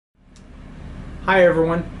Hi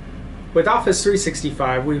everyone. With Office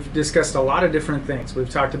 365, we've discussed a lot of different things. We've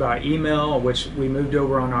talked about email, which we moved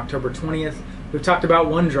over on October 20th. We've talked about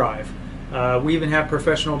OneDrive. We even have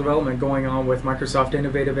professional development going on with Microsoft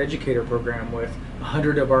Innovative Educator Program with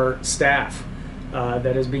 100 of our staff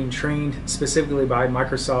that is being trained specifically by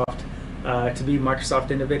Microsoft to be Microsoft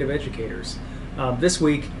Innovative Educators. This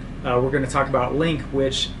week, we're going to talk about Link,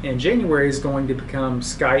 which in January is going to become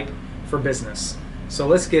Skype for Business. So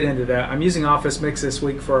let's get into that. I'm using Office Mix this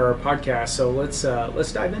week for our podcast, so let's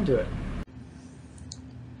dive into it.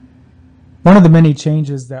 One of the many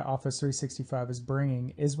changes that Office 365 is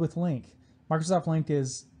bringing is with Link. Microsoft Link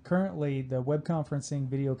is currently the web conferencing,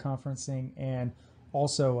 video conferencing, and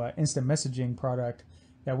also instant messaging product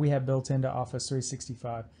that we have built into Office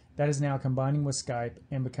 365. That is now combining with Skype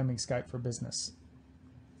and becoming Skype for Business.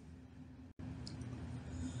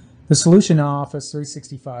 The solution in Office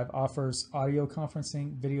 365 offers audio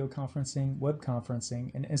conferencing, video conferencing, web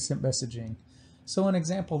conferencing, and instant messaging. So an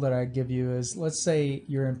example that I give you is, let's say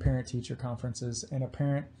you're in parent-teacher conferences and a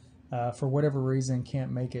parent, for whatever reason,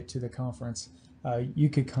 can't make it to the conference. You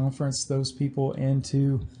could conference those people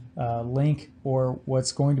into Link or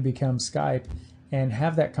what's going to become Skype and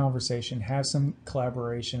have that conversation, have some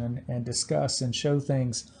collaboration, and discuss and show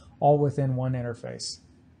things all within one interface.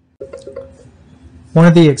 One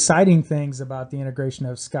of the exciting things about the integration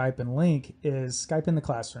of Skype and Link is Skype in the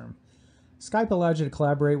classroom. Skype allows you to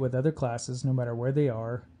collaborate with other classes no matter where they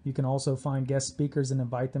are. You can also find guest speakers and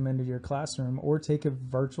invite them into your classroom or take a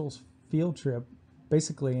virtual field trip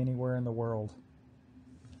basically anywhere in the world.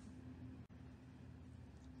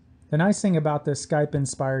 The nice thing about this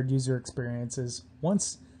Skype-inspired user experience is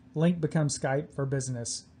once Link becomes Skype for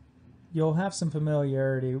Business, you'll have some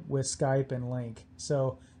familiarity with Skype and Link.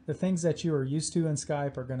 So the things that you are used to in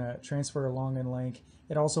Skype are going to transfer along in Link.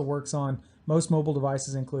 It also works on most mobile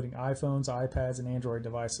devices, including iPhones, iPads, and Android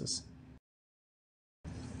devices.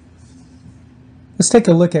 Let's take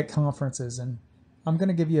a look at conferences, and I'm going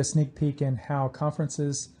to give you a sneak peek in how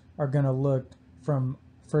conferences are going to look from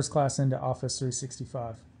first class into Office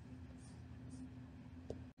 365.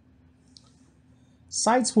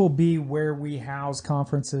 Sites will be where we house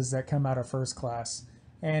conferences that come out of first class.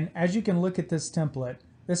 And as you can look at this template,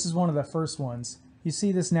 this is one of the first ones. You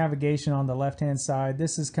see this navigation on the left-hand side.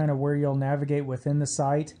 This is kind of where you'll navigate within the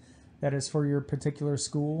site that is for your particular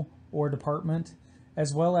school or department.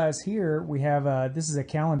 As well as here, we have, this is a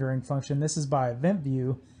calendaring function. This is by event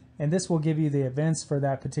view, and this will give you the events for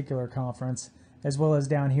that particular conference, as well as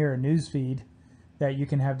down here a news feed that you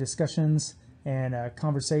can have discussions and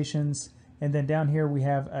conversations. And then down here we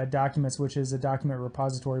have documents, which is a document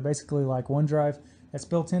repository, basically like OneDrive, that's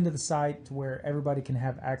built into the site to where everybody can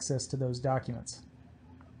have access to those documents.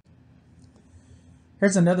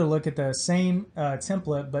 Here's another look at the same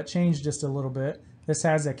template, but changed just a little bit. This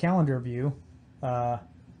has a calendar view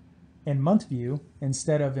and month view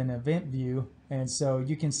instead of an event view. And so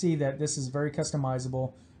you can see that this is very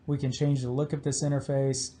customizable. We can change the look of this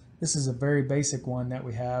interface. This is a very basic one that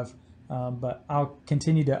we have, but I'll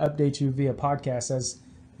continue to update you via podcast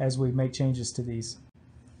as we make changes to these.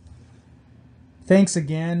 Thanks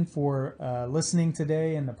again for listening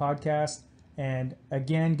today in the podcast. And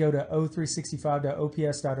again, go to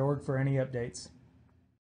o365.ops.org for any updates.